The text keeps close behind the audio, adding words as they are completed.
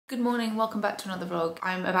Good morning, welcome back to another vlog.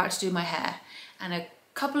 I'm about to do my hair and a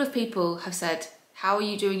couple of people have said, how are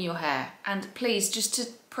you doing your hair? And please, just to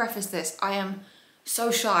preface this, I am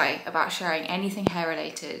so shy about sharing anything hair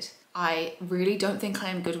related. I really don't think I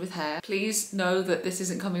am good with hair. Please know that this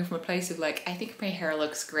isn't coming from a place of like, I think my hair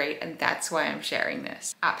looks great and that's why I'm sharing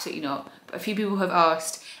this. Absolutely not. But a few people have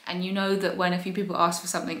asked, and you know that when a few people ask for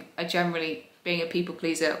something, I generally, being a people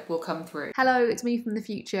pleaser, will come through. Hello, it's me from the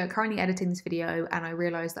future, currently editing this video, and I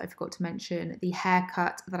realised that I forgot to mention the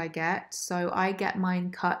haircut that I get. So I get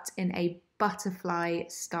mine cut in a butterfly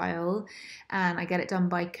style, and I get it done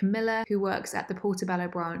by Camilla, who works at the Portobello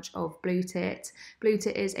branch of Bluetit.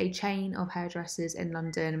 Bluetit is a chain of hairdressers in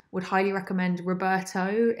London. Would highly recommend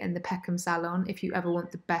Roberto in the Peckham salon if you ever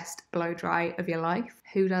want the best blow dry of your life.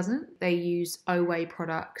 Who doesn't? They use Oway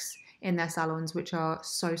products in their salons, which are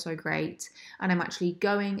so great. And I'm actually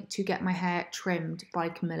going to get my hair trimmed by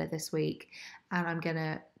Camilla this week, and I'm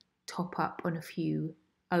gonna top up on a few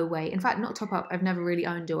Oway. In fact, not top up, I've never really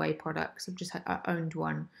owned Oway products. I've just owned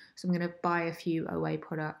one. So I'm gonna buy a few Oway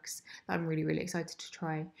products that I'm really excited to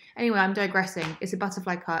try. Anyway, I'm digressing. It's a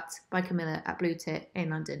butterfly cut by Camilla at Bluetit in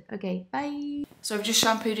London. Okay, bye. So I've just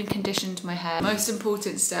shampooed and conditioned my hair. Most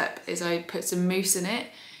important step is I put some mousse in it.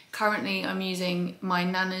 Currently I'm using my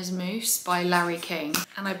Nana's Mousse by Larry King,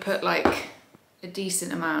 and I put like a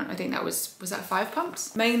decent amount. I think that was that 5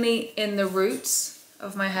 pumps? Mainly in the roots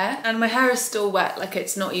of my hair, and my hair is still wet, like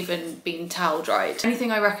it's not even been towel dried.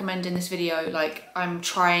 Anything I recommend in this video, like I'm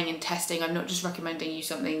trying and testing. I'm not just recommending you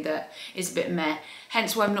something that is a bit meh,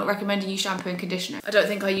 hence why I'm not recommending you shampoo and conditioner. I don't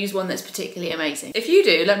think I use one that's particularly amazing. If you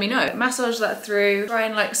do, let me know. Massage that through, try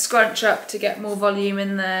and like scrunch up to get more volume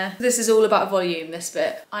in there. This is all about volume, this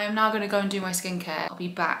bit. I am now gonna go and do my skincare. I'll be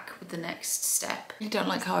back with the next step. I don't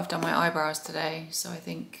like how I've done my eyebrows today, so I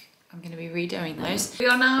think I'm going to be redoing those. We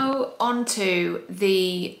are now on to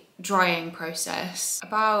the drying process.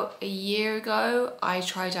 About a year ago, I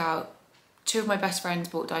tried out, 2 of my best friends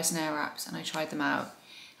bought Dyson Airwraps and I tried them out,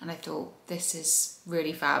 and I thought, this is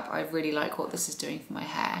really fab. I really like what this is doing for my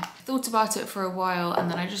hair. I thought about it for a while, and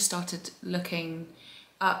then I just started looking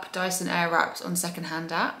up Dyson Airwraps on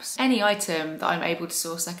secondhand apps. Any item that I'm able to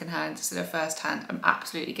source secondhand instead of firsthand, I'm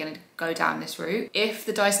absolutely gonna go down this route. If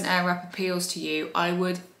the Dyson Airwrap appeals to you, I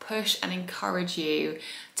would push and encourage you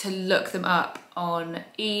to look them up on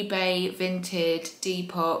eBay, Vinted,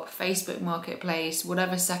 Depop, Facebook Marketplace,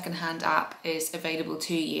 whatever secondhand app is available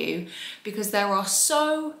to you, because there are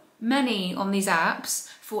so many on these apps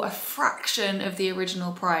for a fraction of the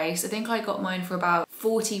original price. I think I got mine for about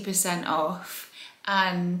 40% off,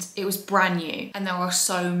 and it was brand new, and there are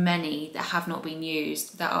so many that have not been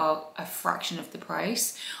used that are a fraction of the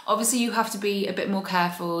price. Obviously you have to be a bit more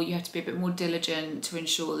careful, you have to be a bit more diligent to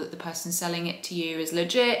ensure that the person selling it to you is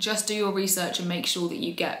legit. Just do your research and make sure that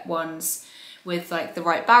you get ones with like the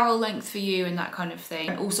right barrel length for you and that kind of thing.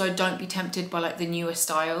 And also don't be tempted by like the newer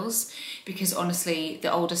styles, because honestly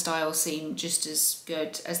the older styles seem just as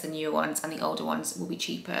good as the newer ones, and the older ones will be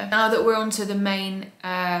cheaper. Now that we're on to the main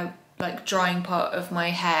like drying part of my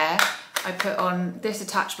hair, I put on this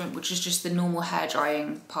attachment, which is just the normal hair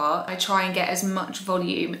drying part. I try and get as much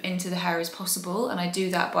volume into the hair as possible, and I do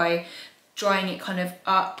that by drying it kind of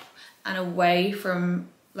up and away from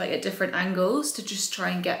like at different angles to just try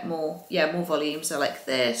and get more volume. So like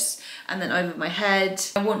this, and then over my head.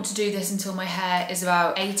 I want to do this until my hair is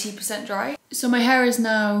about 80% dry. So my hair is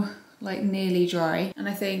now like nearly dry, and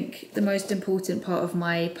I think the most important part of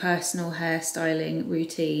my personal hairstyling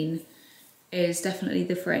routine is definitely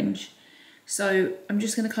the fringe. So I'm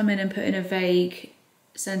just going to come in and put in a vague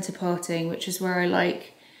centre parting, which is where I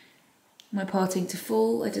like my parting to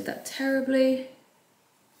fall. I did that terribly.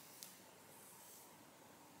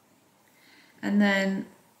 And then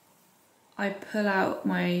I pull out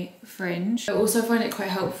my fringe. I also find it quite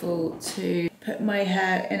helpful to put my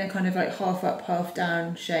hair in a kind of like half up, half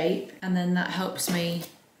down shape, and then that helps me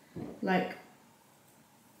like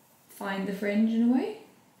find the fringe in a way.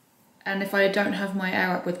 And if I don't have my air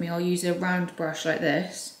up with me, I'll use a round brush like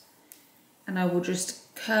this, and I will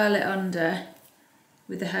just curl it under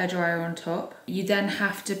with the hairdryer on top. You then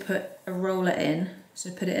have to put a roller in, so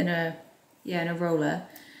put it in a roller,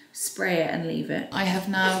 spray it and leave it. I have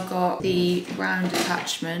now got the round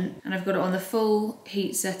attachment, and I've got it on the full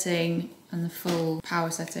heat setting and the full power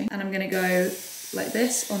setting, and I'm gonna go like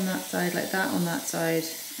this on that side, like that on that side,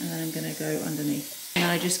 and then I'm gonna go underneath. And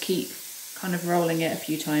I just keep kind of rolling it a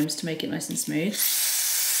few times to make it nice and smooth.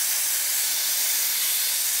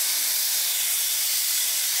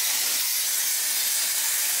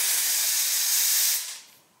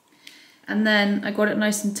 And then I got it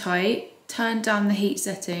nice and tight, turned down the heat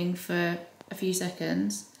setting for a few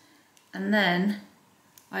seconds, And then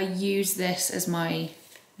I use this as my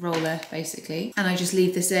roller basically, and I just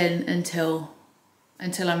leave this in until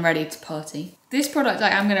I'm ready to party. This product I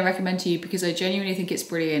am going to recommend to you because I genuinely think it's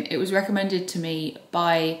brilliant. It was recommended to me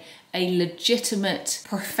by a legitimate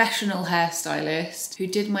professional hairstylist who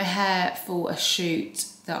did my hair for a shoot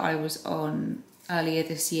that I was on earlier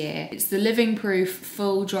this year. It's the Living Proof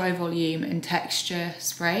Full Dry Volume and Texture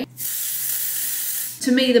Spray.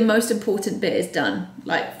 To me, the most important bit is done.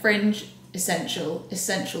 Like fringe, essential,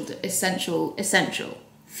 essential, essential, essential.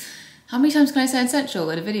 How many times can I say essential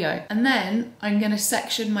in a video? And then I'm gonna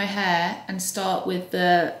section my hair and start with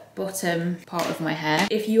the bottom part of my hair.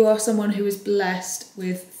 If you are someone who is blessed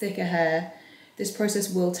with thicker hair, this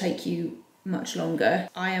process will take you much longer.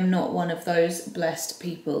 I am not one of those blessed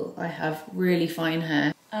people. I have really fine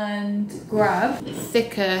hair. And grab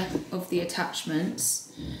thicker of the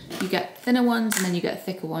attachments. You get thinner ones and then you get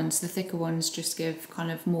thicker ones. The thicker ones just give kind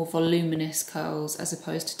of more voluminous curls as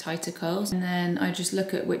opposed to tighter curls. And then I just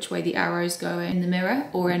look at which way the arrows go in the mirror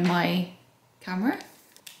or in my camera.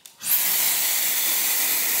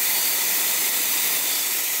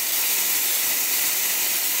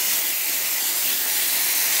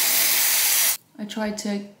 I tried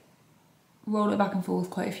to roll it back and forth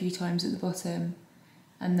quite a few times at the bottom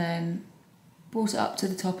and then brought it up to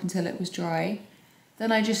the top until it was dry.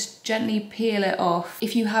 Then I just gently peel it off.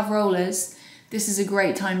 If you have rollers, this is a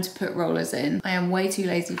great time to put rollers in. I am way too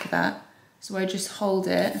lazy for that. So I just hold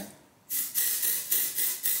it,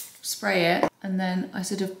 spray it, and then I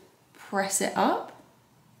sort of press it up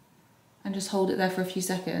and just hold it there for a few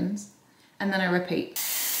seconds. And then I repeat.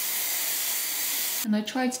 And I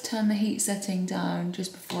try to turn the heat setting down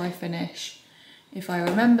just before I finish, if I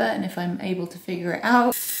remember and if I'm able to figure it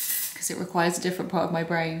out, because it requires a different part of my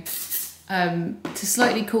brain, to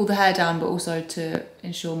slightly cool the hair down, but also to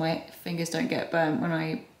ensure my fingers don't get burnt when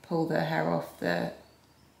I pull the hair off the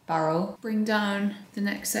barrel. Bring down the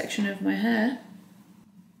next section of my hair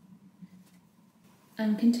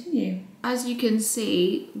and continue. As you can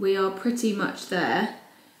see, we are pretty much there.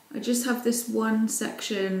 I just have this one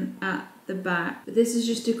section at the back, but this is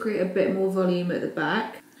just to create a bit more volume at the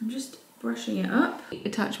back. I'm just brushing it up,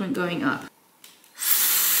 attachment going up.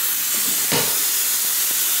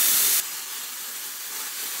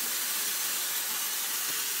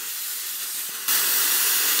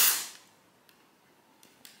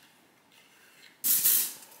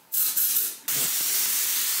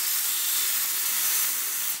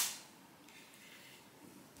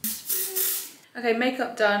 Okay,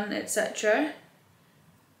 makeup done, etc.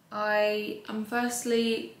 I am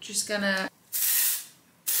firstly just gonna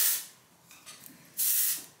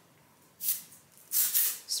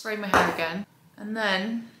spray my hair again and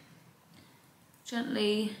then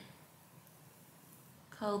gently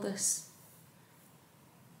curl this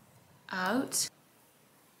out.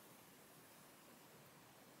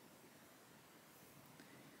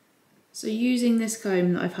 So using this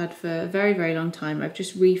comb that I've had for a very, very long time, I've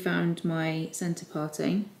just refound my centre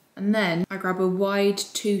parting. And then I grab a wide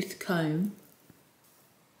tooth comb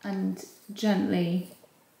and gently,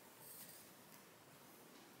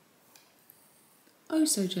 oh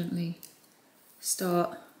so gently,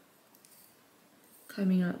 start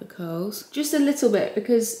combing out the curls. Just a little bit,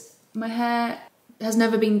 because my hair has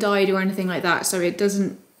never been dyed or anything like that, so it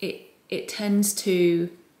doesn't, it tends to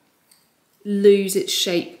lose its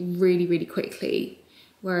shape really, really quickly.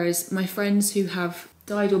 Whereas my friends who have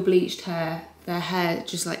dyed or bleached hair, their hair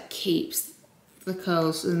just like keeps the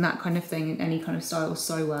curls and that kind of thing in any kind of style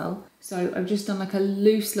so well. So I've just done like a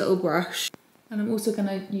loose little brush, and I'm also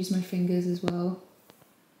gonna use my fingers as well.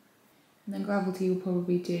 And then Gravelty will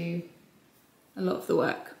probably do a lot of the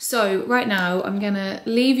work. So right now I'm gonna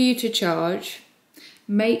leave you to charge,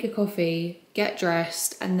 make a coffee, get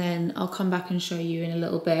dressed, and then I'll come back and show you in a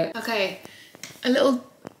little bit. Okay,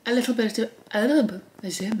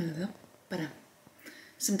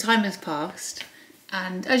 some time has passed,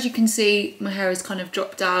 and as you can see, my hair has kind of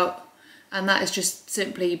dropped out, and that is just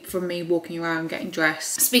simply from me walking around getting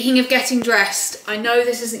dressed. Speaking of getting dressed, I know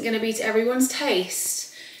this isn't going to be to everyone's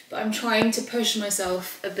taste, but I'm trying to push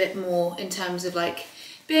myself a bit more in terms of like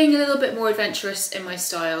being a little bit more adventurous in my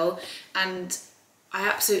style, and I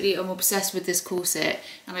absolutely am obsessed with this corset,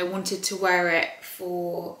 and I wanted to wear it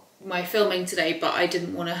for my filming today, but I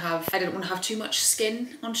didn't want to have too much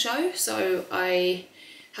skin on show, so I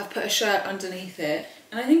have put a shirt underneath it,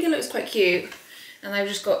 and I think it looks quite cute. And I've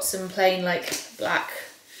just got some plain like black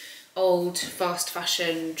old fast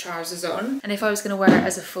fashion trousers on, and if I was going to wear it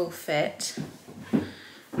as a full fit,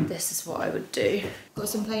 this is what I would do. Got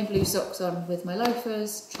some plain blue socks on with my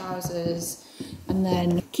loafers, trousers, and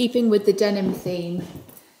then keeping with the denim theme,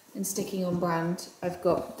 and sticking on brand, I've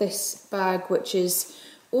got this bag, which is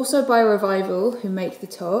also by Revival, who make the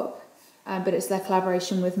top, but it's their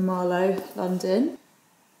collaboration with Marlowe London.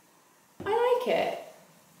 I like it.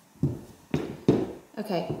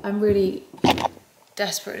 Okay, I'm really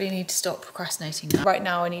desperately need to stop procrastinating now. Right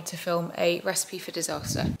now I need to film a recipe for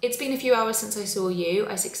disaster. It's been a few hours since I saw you.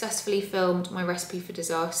 I successfully filmed my recipe for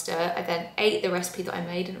disaster. I then ate the recipe that I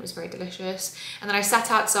made and it was very delicious. And then I sat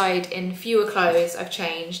outside in fewer clothes, I've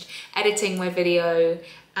changed, editing my video,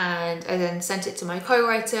 and I then sent it to my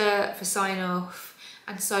co-writer for sign off.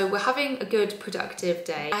 And so we're having a good, productive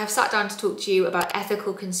day. I have sat down to talk to you about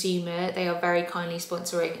Ethical Consumer. They are very kindly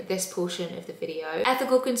sponsoring this portion of the video.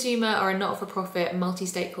 Ethical Consumer are a not-for-profit,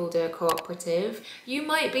 multi-stakeholder cooperative. You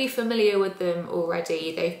might be familiar with them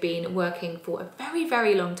already. They've been working for a very,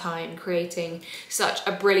 very long time, creating such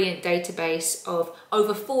a brilliant database of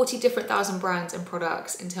over 40 different thousand brands and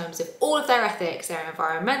products in terms of all of their ethics, their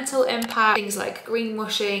environmental impact, things like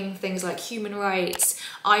greenwashing, things like human rights.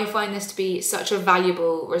 I find this to be such a valuable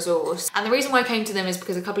resource. And the reason why I came to them is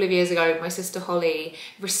because a couple of years ago, my sister Holly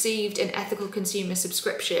received an Ethical Consumer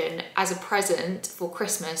subscription as a present for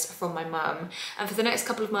Christmas from my mum. And for the next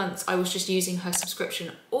couple of months, I was just using her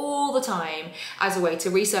subscription all the time as a way to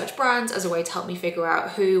research brands, as a way to help me figure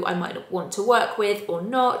out who I might want to work with or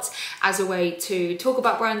not, as a way to talk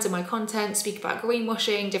about brands in my content, speak about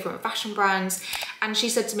greenwashing, different fashion brands. And she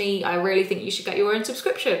said to me, I really think you should get your own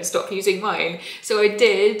subscription, stop using mine. So I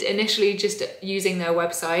did, initially just using their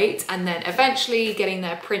website and then eventually getting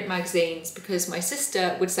their print magazines, because my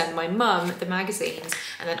sister would send my mum the magazines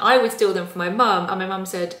and then I would steal them from my mum, and my mum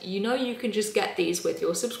said, you know, you can just get these with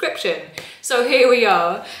your subscription. So here we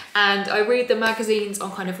are, and I read the magazines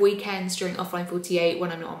on kind of weekends during Offline 48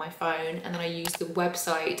 when I'm not on my phone, and then I use the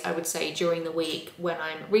website, I would say, during the week when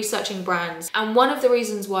I'm researching brands. And one of the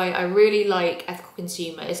reasons why I really like Ethical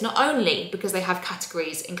Consumer is not only because they have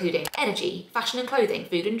categories including energy, fashion and clothing,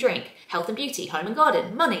 food and drink, health and beauty, home and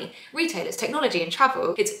garden, money, retailers, technology and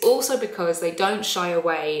travel. It's also because they don't shy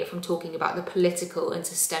away from talking about the political and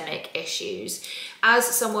systemic issues. As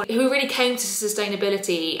someone who really came to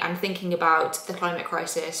sustainability and thinking about the climate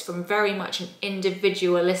crisis from very much an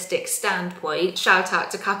individualistic standpoint, shout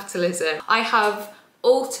out to capitalism, I have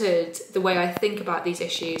altered the way I think about these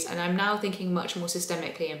issues, and I'm now thinking much more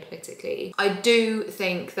systemically and politically. I do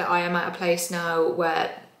think that I am at a place now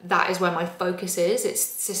where that is where my focus is. It's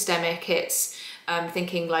systemic, it's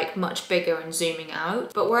thinking like much bigger and zooming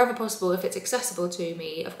out. But wherever possible, if it's accessible to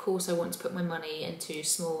me, of course I want to put my money into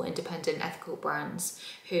small, independent, ethical brands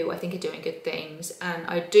who I think are doing good things. And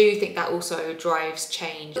I do think that also drives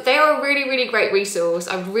change. But they are a really, really great resource.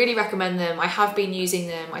 I would really recommend them. I have been using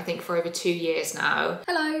them, I think, for over 2 years now.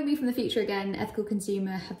 Hello, me from the future again. Ethical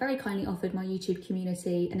Consumer have very kindly offered my YouTube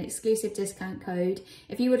community an exclusive discount code.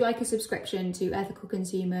 If you would like a subscription to Ethical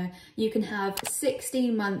Consumer, you can have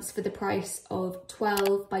 16 months for the price of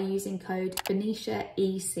 12 by using code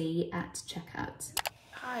VenetiaEC at checkout.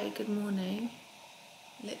 Hi, good morning.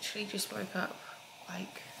 Literally just woke up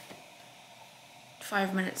like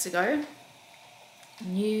 5 minutes ago.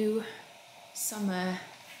 New summer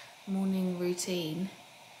morning routine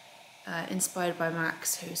inspired by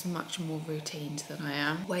Max, who's much more routine than I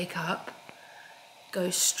am. Wake up, go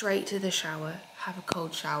straight to the shower, have a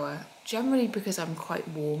cold shower, generally because I'm quite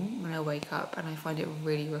warm when I wake up and I find it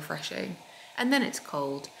really refreshing. And then it's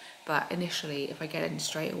cold, but initially if I get in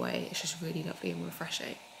straight away, it's just really lovely and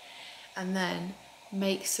refreshing. And then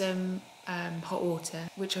make some hot water,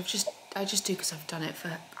 which I just do because I've done it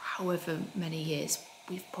for however many years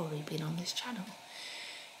we've probably been on this channel.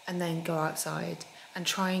 And then go outside and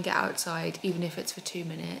try and get outside, even if it's for 2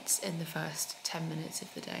 minutes in the first 10 minutes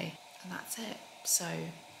of the day. And that's it. So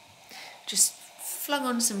just flung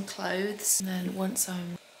on some clothes, and then once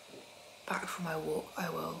I'm back from my walk, I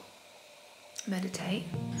will meditate.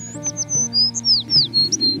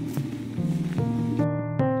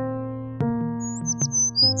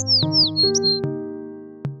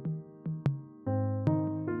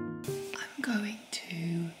 I'm going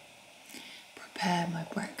to prepare my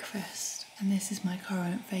breakfast, and this is my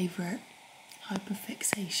current favourite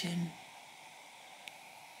hyperfixation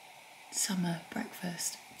summer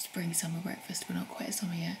breakfast, spring summer breakfast. We're not quite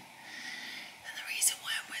summer yet. And the reason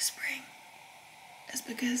why I'm whispering is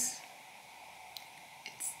because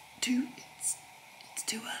it's too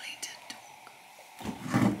early to talk.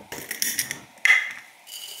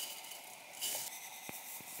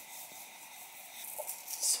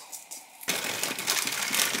 Salt.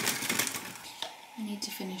 I need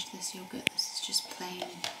to finish this yogurt. This is just plain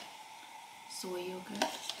soy yogurt.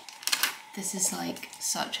 This is like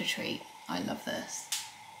such a treat. I love this.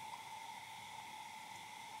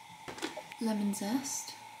 lemon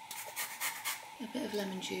zest, a bit of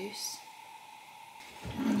lemon juice,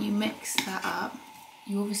 and then you mix that up.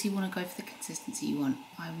 You obviously want to go for the consistency you want.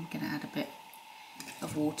 I'm going to add a bit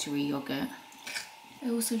of watery yoghurt. I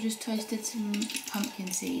also just toasted some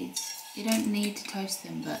pumpkin seeds. You don't need to toast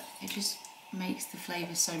them, but it just makes the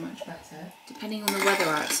flavour so much better. Depending on the weather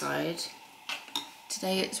outside,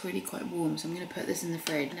 today it's really quite warm, so I'm going to put this in the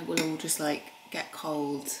fridge and it will all just like get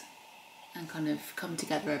cold and kind of come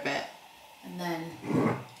together a bit. And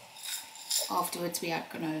then afterwards we add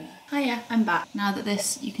granola. Hiya, I'm back. Now that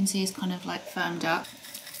this, you can see, is kind of like firmed up,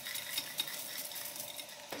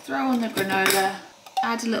 throw on the granola,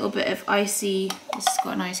 add a little bit of icy, this has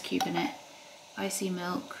got an ice cube in it, icy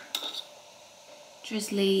milk,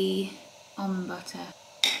 drizzly almond butter.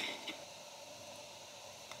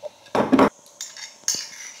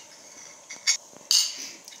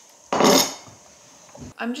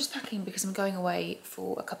 I'm just packing because I'm going away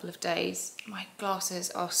for a couple of days. My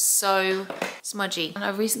glasses are so smudgy. And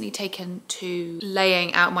I've recently taken to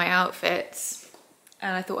laying out my outfits,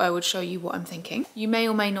 and I thought I would show you what I'm thinking. You may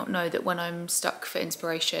or may not know that when I'm stuck for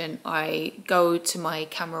inspiration, I go to my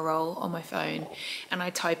camera roll on my phone and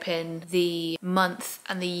I type in the month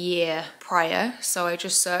and the year prior. So I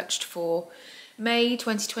just searched for May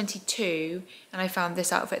 2022 and I found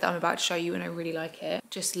this outfit that I'm about to show you and I really like it.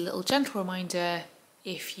 Just a little gentle reminder,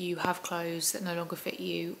 if you have clothes that no longer fit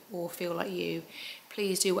you or feel like you,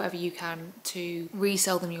 please do whatever you can to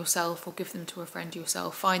resell them yourself or give them to a friend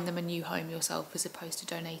yourself. Find them a new home yourself as opposed to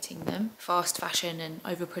donating them. Fast fashion and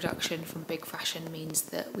overproduction from big fashion means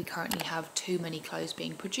that we currently have too many clothes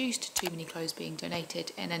being produced, too many clothes being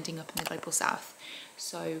donated and ending up in the global south.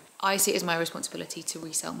 So I see it as my responsibility to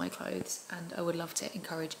resell my clothes and I would love to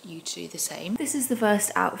encourage you to do the same. This is the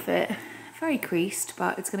first outfit. Very creased,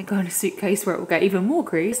 but it's going to go in a suitcase where it will get even more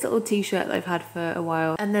creased. This little t-shirt that I've had for a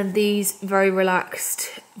while. And then these very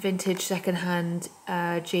relaxed vintage secondhand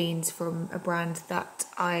jeans from a brand that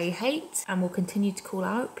I hate and will continue to call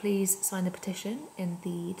out. Please sign the petition in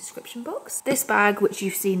the description box. This bag, which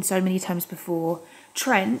you've seen so many times before,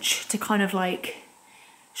 trench to kind of like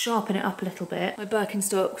sharpen it up a little bit. My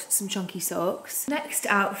Birkenstocks, some chunky socks. Next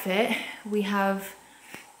outfit, we have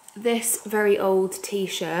this very old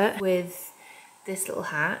t-shirt with this little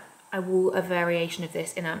hat. I wore a variation of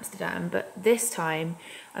this in Amsterdam, but this time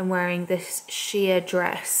I'm wearing this sheer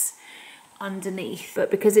dress underneath. But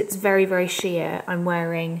because it's very, very sheer, I'm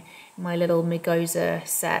wearing my little Migoza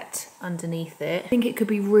set underneath it. I think it could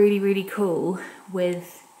be really, really cool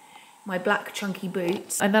with my black chunky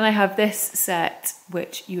boots. And then I have this set,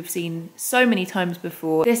 which you have seen so many times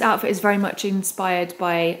before. This outfit is very much inspired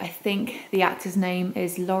by, I think the actor's name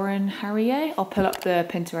is Lauren Harrier. I'll pull up the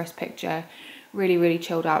Pinterest picture. Really, really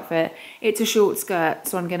chilled outfit. It's a short skirt,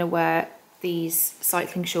 so I'm gonna wear these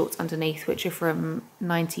cycling shorts underneath, which are from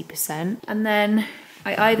 90%. And then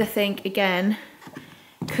I either think, again,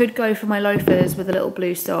 could go for my loafers with a little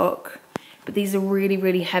blue sock, but these are really,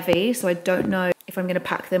 really heavy, so I don't know if I'm gonna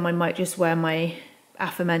pack them. I might just wear my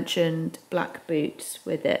aforementioned black boots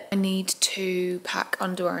with it. I need to pack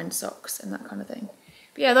underwear and socks and that kind of thing.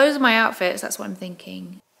 But yeah, those are my outfits, that's what I'm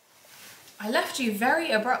thinking. I left you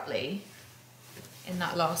very abruptly in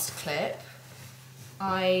that last clip.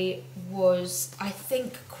 I was, I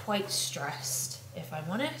think, quite stressed, if I'm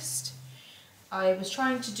honest. I was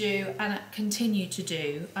trying to do, and continue to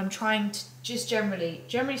do, I'm trying to just generally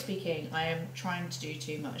speaking, I am trying to do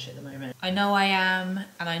too much at the moment. I know I am,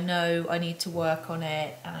 and I know I need to work on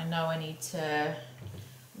it, and I know I need to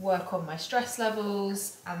work on my stress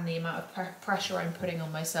levels and the amount of pressure I'm putting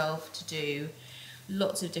on myself to do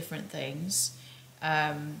lots of different things.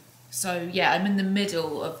 So yeah, I'm in the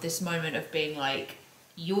middle of this moment of being like,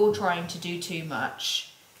 you're trying to do too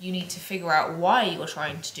much. You need to figure out why you're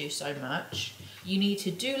trying to do so much. You need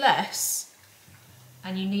to do less.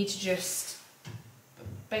 And you need to just,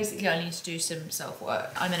 basically I need to do some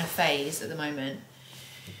self-work. I'm in a phase at the moment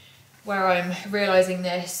where I'm realizing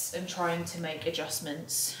this and trying to make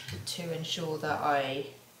adjustments to ensure that I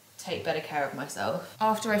take better care of myself.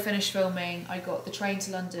 After I finished filming, I got the train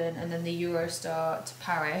to London and then the Eurostar to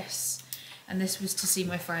Paris. And this was to see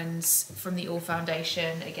my friends from the All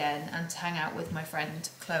Foundation again and to hang out with my friend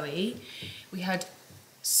Chloe. We had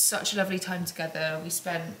such a lovely time together. We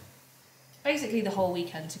spent basically the whole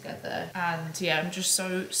weekend together. And yeah, I'm just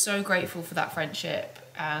so grateful for that friendship.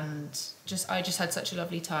 And I just had such a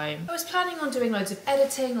lovely time. I was planning on doing loads of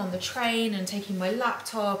editing on the train and taking my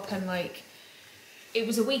laptop and like, it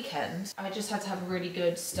was a weekend. I just had to have a really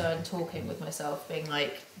good stern talking with myself, being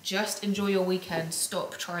like, just enjoy your weekend,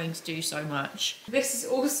 stop trying to do so much. This is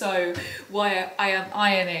also why I am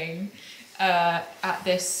ironing at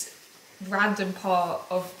this random part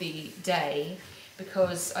of the day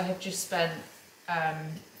because I have just spent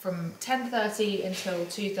from 10:30 until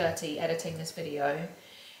 2:30 editing this video,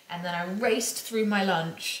 and then I raced through my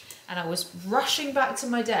lunch and I was rushing back to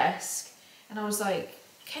my desk and I was like,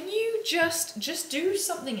 can you just do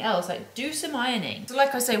something else, like do some ironing? So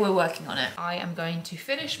like I say, we're working on it. I am going to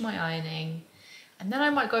finish my ironing and then I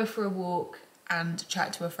might go for a walk and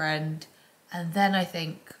chat to a friend, and then I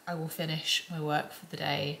think I will finish my work for the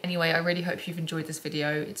day. Anyway, I really hope you've enjoyed this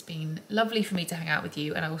video. It's been lovely for me to hang out with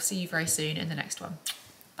you, and I will see you very soon in the next one.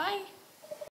 Bye.